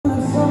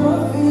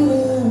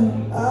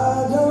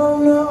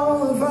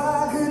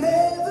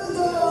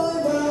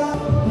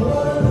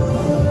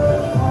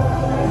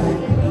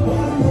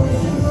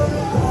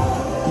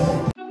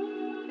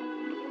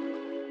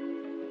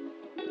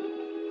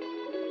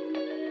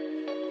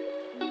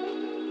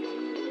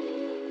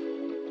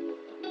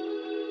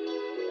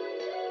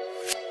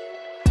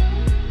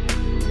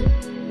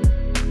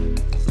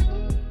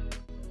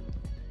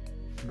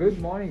Good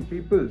morning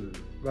people,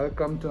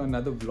 welcome to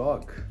another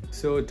vlog.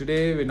 So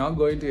today we're not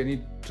going to any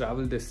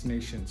travel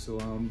destination, so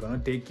I'm gonna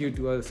take you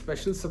to a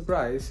special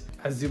surprise.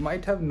 As you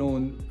might have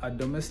known, a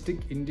domestic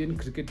Indian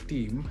cricket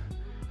team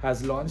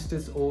has launched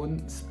its own,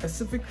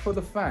 specific for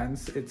the fans,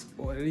 its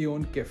very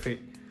own cafe.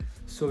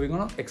 So we're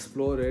gonna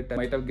explore it. I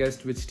might have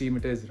guessed which team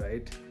it is,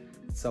 right?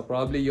 So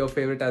probably your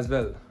favorite as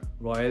well,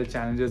 Royal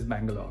Challengers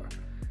Bangalore.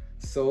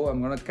 So I'm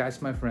gonna catch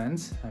my friends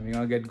and we're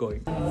gonna get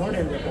going.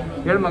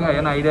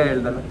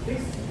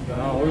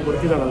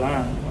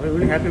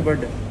 Happy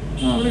birthday.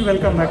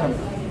 Welcome back.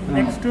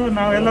 Next to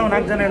now ಎಲ್ಲ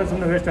 4 ಜನ ಎಲ್ಲ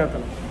ಸುಮ್ಮನೆ waste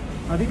ಆಗ್ತಲ್ಲ.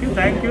 ಅದಕ್ಕೆ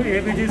thank you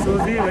ABG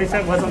ಸೂಜಿ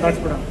ವೈಶಾಖ್ ವಸಂತ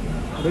ಹಾಕ್ಸ್ಬಿಡ.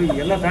 ಅದು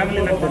ಎಲ್ಲ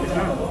family ಆಗ್ತದೆ.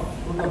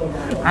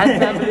 And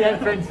family and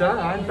friends,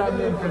 and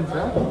family and friends.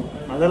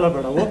 ಅದೆಲ್ಲ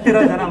ಬೇಡ,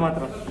 ಹೋಗ್ತಿರೋ ಜನ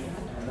ಮಾತ್ರ.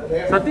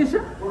 ಸತೀಶ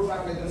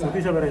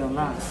ಬೇರೆ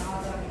ಇವಲ್ಲ.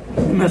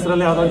 ನಿಮ್ಮ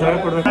ಹೆಸರಲ್ಲಿ ಯಾವುದೋ ಜಾಗ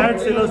ಕೊಡಬೇಕು.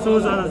 ಹ್ಯಾಟ್ಸ್ ಇಲ್ಲ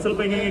ಶೂಸ್ ಸ್ವಲ್ಪ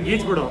ಹಿಂಗೆ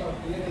ಗೀಚ್ಬಿಡು.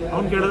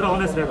 ಅವ್ನು ಕೇಳಿದ್ರೆ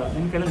ಅವನ ಹೆಸರು ಹೇಳು,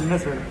 ನಿನ್ನ ಕೇಳಿದ್ರೆ ನಿನ್ನ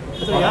ಹೆಸರು ಹೇಳು.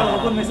 ಯಾರು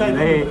ಓಪನ್ ಮಿಸ್ ಆಯ್ತು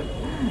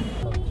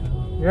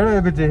ಹೇಳು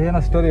ABG, ಏನೋ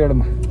ಸ್ಟೋರಿ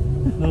ಹೇಳಮ್ಮ.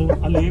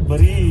 ಅಲ್ಲಿ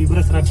ಬರೀ ಇಬ್ಬರ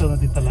ಹೆಸರು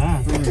ಹಾಕ್ಸೋದಿತ್ತಲ್ಲ,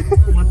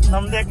 ಮತ್ತೆ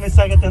ನಮ್ದು ಯಾಕೆ ಮಿಸ್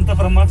ಆಗತ್ತೆ ಅಂತ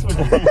ಫ್ರಮ್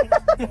ಹಾಕ್ಸ್ಬಿಟ್ಟೆ.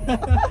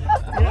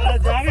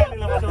 ಜಾಗ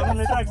ಇರಲಿಲ್ಲ, ಮತ್ತೆ ಒಂದೊಂದು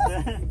ಲೆಟರ್ ಹಾಕ್ಸಿದೆ.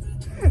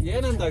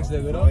 ಏನಂತ ಹಾಕ್ಸಿದೆ?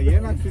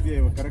 ಏನ್ ಹಾಕ್ಸಿದ್ಯಾ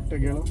ಕರೆಕ್ಟ್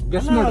ಆಗಿ ಹೇಳು.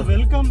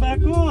 ವೆಲ್ಕಮ್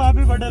ಬ್ಯಾಕ್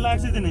ಹ್ಯಾಪಿ ಬರ್ಡೇ ಎಲ್ಲ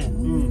ಹಾಕ್ಸಿದ್ದೀನಿ.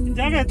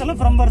 ಜಾಗ ಆಯ್ತಲ್ಲ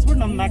ಫ್ರಮ್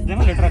ಬರ್ಸ್ಬಿಟ್ಟು ನಮ್ 4 ಜನ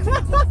ಲೆಟರ್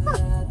ಹಾಕ್ಸಿದ್ದೆ.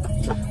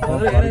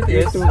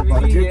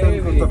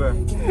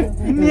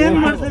 ಇನ್ನೇನ್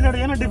ಮಾಡ್ತಿದ್ದಾರೆ,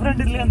 ಏನೋ ಡಿಫ್ರೆಂಟ್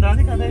ಇರ್ಲಿ ಅಂತ.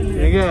 ಅದಕ್ಕೆ ಅದೇ ಇಲ್ಲಿ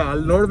ಹೇಗೆ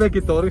ಅಲ್ಲಿ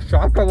ನೋಡ್ಬೇಕಿತ್ತು, ಅವ್ರಿಗೆ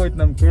ಶಾಕ್ ಆಗೋಯ್ತು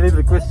ನಮ್ ಕೇಳಿದ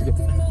ರಿಕ್ವೆಸ್ಟ್ಗೆ.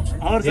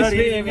 ಅವ್ರು ಸರ್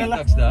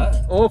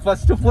ಓ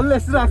ಫಸ್ಟ್ ಫುಲ್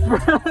ಹೆಸರು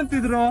ಹಾಕ್ಸ್ಬಿಡ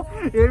ಅಂತಿದ್ರು.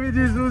 ABG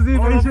ಸೂಜಿ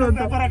ವೈಶು ಅಂತ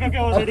ಪೇಪರ್ ಹಾಕಕ್ಕೆ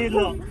ರೆಡಿ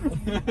ಇಲ್ಲ.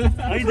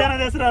 5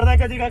 ಜನದ ಹೆಸರು ಅರ್ಧ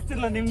ಕೆಜಿಗೆ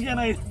ಹಾಕ್ತಿರ್ಲಿಲ್ಲ.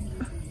 ನಿಮ್ಗೇನೋ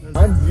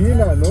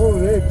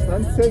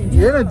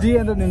ಏನೋ ಜಿ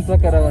ಅಂತ ನಿನ್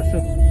ಪ್ರಕಾರ ವರ್ಷ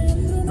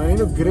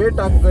ನಾನು ಗ್ರೇಟ್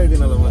ಆಗ್ತಾ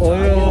ಇದೀನಲ್ಲ.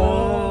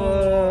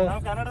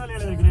 ನಾವು ಕನ್ನಡದಲ್ಲಿ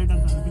ಹೇಳಿದ್ವಿ ಗ್ರೇಟ್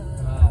ಅಂತ.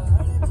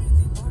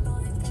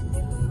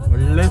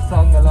 ಒಳ್ಳೆ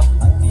ಸಾಂಗ್ ಅಲ್ಲ.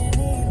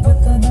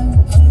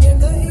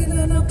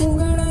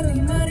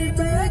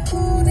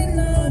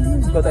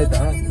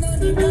 ಗೊತ್ತಾಯ್ತಾ?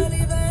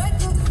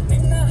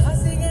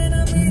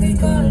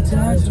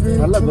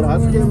 ಅಲ್ಲ ಬ್ರೋ,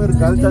 ಹಾಸಿಗೆ ಮೇಲೆ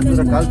ಕಾಲ್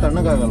ಚಾಚಿದ್ರೆ ಕಾಲ್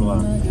ತಣ್ಣಗಾಗಲ್ವಾ?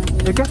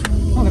 ಯಾಕೆ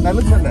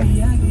ನಲಗ್ ಬಂದೆ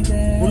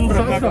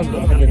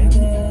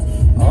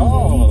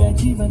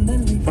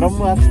ಫ್ರಮ್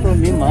ಹಾಕ್ಸ್ತು.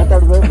 ನೀನ್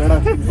ಮಾತಾಡ್ಬೇಕು ಬೇಡ,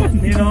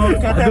 ನೀನು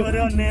ಕತೆ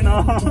ಬರೆಯೋ ನೀನು.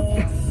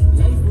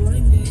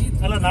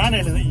 ಅಲ್ಲ ನಾನ್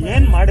ಹೇಳಿದೆ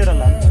ಏನ್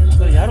ಮಾಡಿರಲ್ಲ,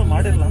 ಯಾರು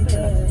ಮಾಡಿರಲ್ಲ ಅಂತ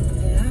ಹೇಳ.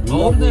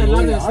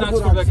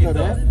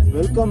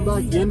 ವೆಲ್ಕಮ್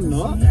ಬ್ಯಾಕ್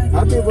ಏನು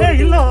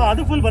ಇಲ್ಲ,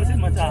 ಅದು ಫುಲ್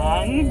ಬರ್ಸಿದ್ ಮಚ್ಚ.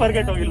 ಹಂಗ್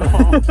ಬರ್ಗೆಟ್ ಹೋಗಿಲ್ಲ,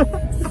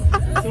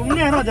 ಸುಮ್ನೆ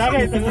ಏನೋ ಜಾಗ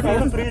ಐತೆ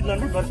ಫ್ರೀ ಇದ್ಲ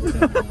ಅಂದ್ಬಿಟ್ಟು ಬರ್ಸಿದ್ದೆ.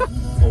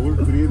 ಅವಳು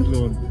ಫ್ರೀ ಇದ್ಲು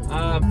ಅಂತ.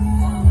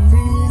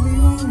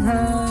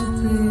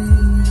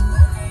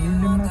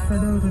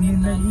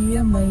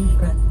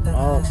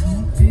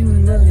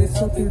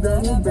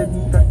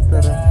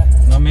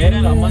 ನಮ್ಮ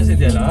ಏನೇನು ಅಮ್ಮಸ್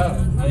ಇದೆಯಲ್ಲ,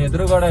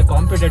 ಎದುರುಗಡೆ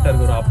ಕಾಂಪಿಟೇಟರ್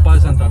ಗುರು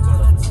ಅಪ್ಪಾಸ್ ಅಂತ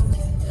ಹಾಕೋದು.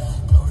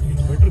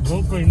 ಬಿಟ್ರು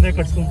ಗೋಪುರ ಹಿಂದೆ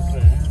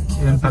ಕಟ್ಸ್ಕೊಂಡ್ಬಿಟ್ರೆ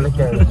ಏನ್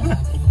ತಲೆಕೆ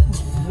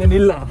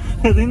ಏನಿಲ್ಲ.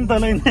 ನಿನ್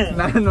ತಲೆ ಹಿಂದೆ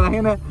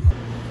ನಾನು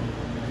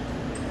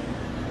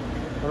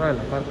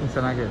ಪರವಾಗಿಲ್ಲ, ಪಾರ್ಕಿಂಗ್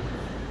ಚೆನ್ನಾಗಿದೆ.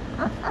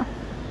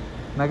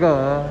 ನಗೋ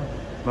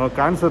ನಾವು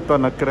ಕಾಣಿಸುತ್ತ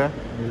ನಕ್ರೆ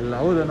ಇಲ್ಲ.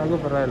 ಹೌದು, ನಗು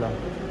ಪರವಾಗಿಲ್ಲ,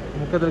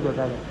 ಮುಖದಲ್ಲಿ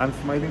ಗೊತ್ತಾಗ. I am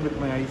smiling with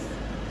my ice.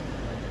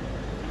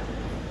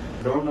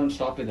 Ground ಒಂದು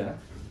ಸ್ಟಾಪ್ ಇದೆ,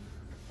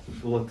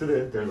 ಗೊತ್ತಿದೆ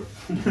ಅಂತ ಹೇಳು.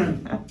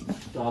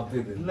 ಸ್ಟಾಪ್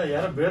ಇದೆ. ಇಲ್ಲ,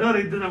 ಯಾರೋ ಬೇರೆಯವ್ರು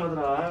ಇದ್ರೆ ನಮ್ಮ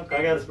ಹತ್ರ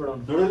ಕಾಗೆ ಹಾರಿಸ್ಬೇಡ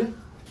ಅಂತ. ನೋಡಲಿ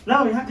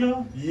ನಾವು ಯಾಕೆ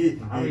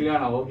ಈಗ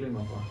ನಾವು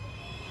ಹೋಗ್ಲಿಲ್ಲಪ್ಪ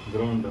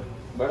ಗ್ರೌಂಡ್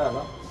ಬೇಡ ಅಲ್ಲ.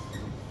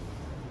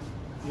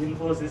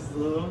 ಇನ್ಫೋಸಿಸ್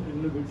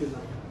ಇನ್ನೂ ಬಿಟ್ಟಿಲ್ಲ.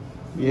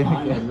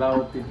 ಎಲ್ಲ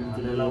ಓದ್ತಿದ್ದೀನಿ.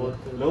 ಎಲ್ಲ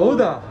ಓದ್ತಿಲ್ಲ.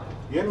 ಹೌದಾ?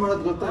 ಏನ್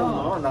ಮಾಡೋದು ಗೊತ್ತಾ,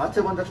 ಆಚೆ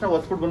ಬಂದ ತಕ್ಷಣ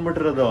ಹೊಸ್ಬಿಟ್ಟು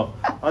ಬಂದ್ಬಿಟ್ಟಿರೋದು.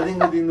 ಅದು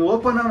ಹಿಂಗ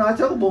ಓಪನ್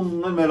ಆಚೆ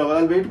ಬೊಮ್ಮನ ಮೇಲೆ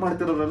ಅಲ್ಲಿ ವೇಟ್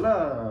ಮಾಡ್ತಿರೋರಲ್ಲ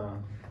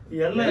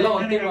ಎಲ್ಲ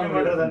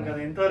ಮಾಡಿರೋದು ಅನ್ಕ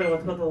ಇಂಥವ್ರೆ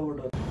ಹೊತ್ಕೊತ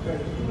ಹೋಗ್ಬಿಟ್ಟು.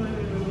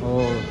 ಓ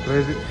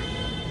crazy.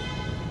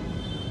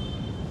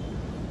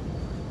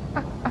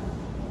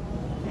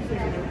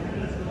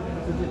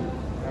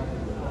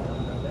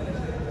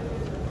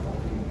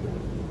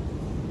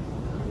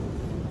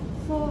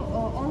 So,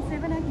 all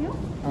 7 are here?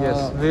 Yes,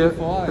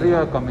 3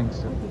 are coming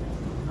soon.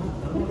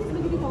 Can you please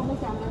look at the thermal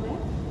camera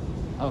there?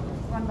 Okay.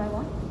 One by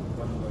one.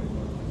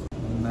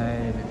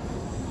 Nice.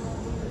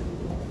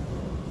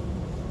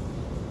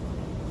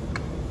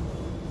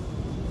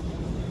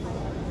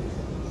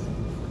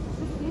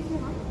 Just place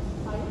your hand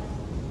higher.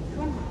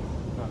 One hand.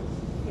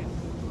 Here.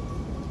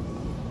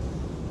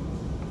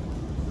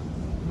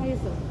 Higher,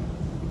 sir.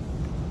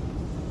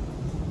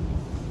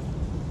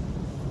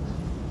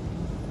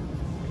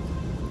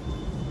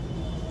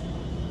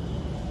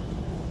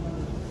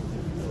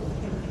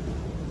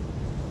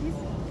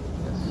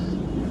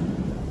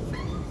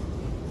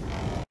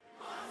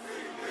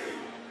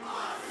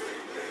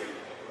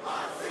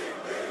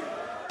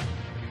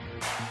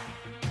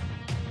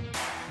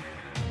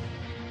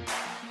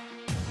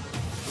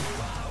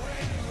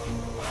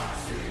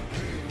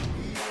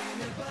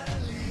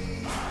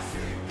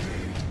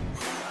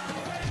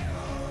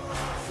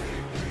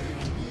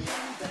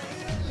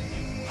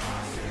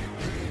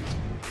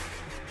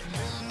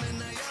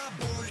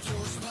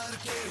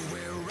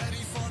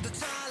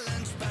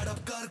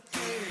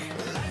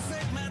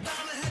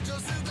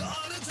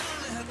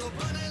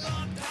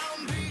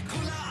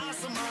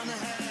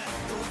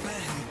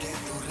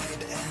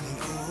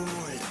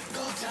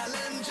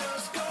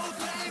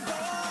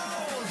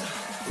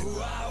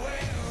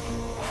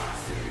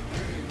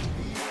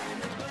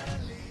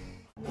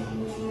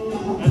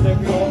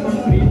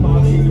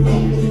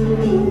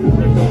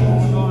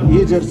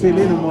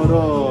 ಜರ್ಸಿಲಿ ನಮ್ಮವರು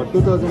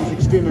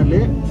 2016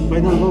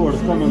 final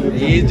ಹೊಡ್ಸ್ಕೊಂಡ್ಬಂದಿದ್ರು.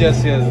 ಈ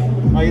Jersey ಅದು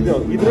ಇದು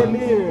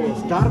ಇದರಲ್ಲಿ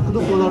ಸ್ಟಾರ್ಕ್ದು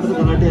ಕೋಲಾಟದ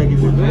ಗಲಾಟೆ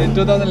ಆಗಿತ್ತು.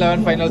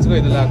 2011 ಫೈನಲ್ಸ್ಗೂ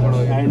ಇದೆಲ್ಲ ಹಾಕೊಂಡು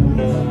ಹೋಗಿ.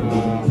 ಆ್ಯಂಡ್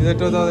ಇದು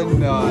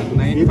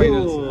 2009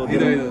 ಫೈನಲ್ಸ್.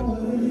 ಇದು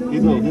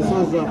this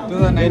was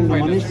 2009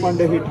 finals. Manish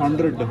Pandey hit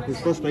 100, his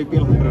first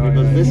IPL 100. It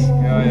was this.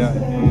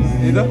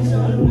 Yeah. Either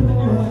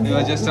it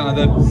was just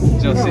another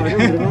jersey. No, I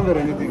don't remember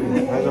anything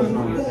as of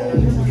now.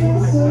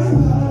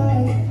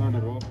 Not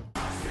at all.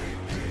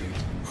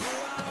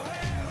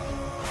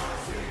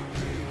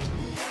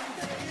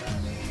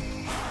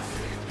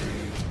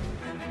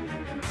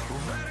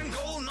 Red and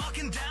gold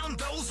knocking down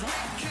those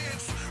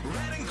wickets.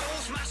 Red and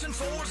gold smashing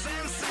fours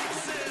and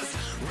sixes.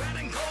 Red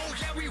and gold,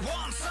 yeah, we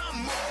want some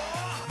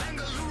more.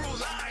 Bengaluru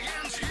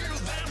Lions, hear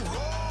them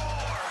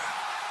roar.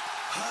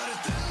 हर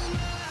दिल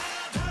में है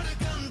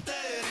धड़कन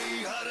तेरी,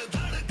 हर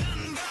धड़कन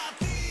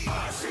गाती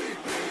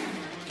RCB.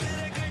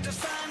 तेरे greatest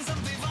fans, हम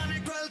दीवाने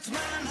 12th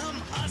man, हम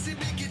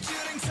RCB की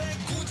cheering से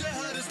गूंजे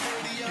हर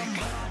stadium.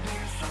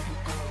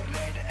 सबको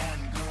red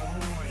and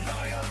gold,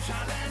 loyal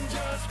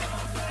challengers go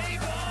play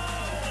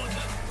bold.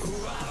 Who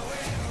are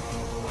we?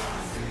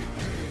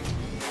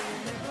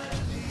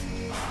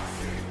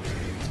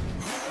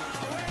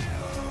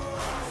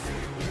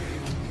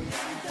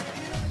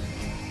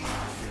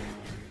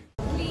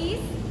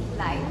 Please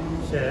like.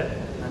 Share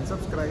And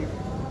subscribe.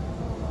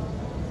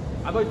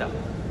 ಆಗೋಯ್ತಾ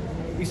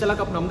ಈ ಸಲ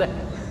ಕಪ್ ನಮ್ದೆ.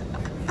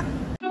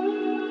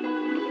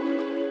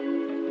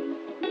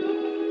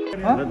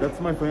 That's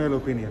my final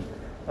opinion.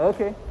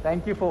 Okay,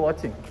 thank you for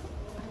watching.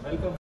 Welcome.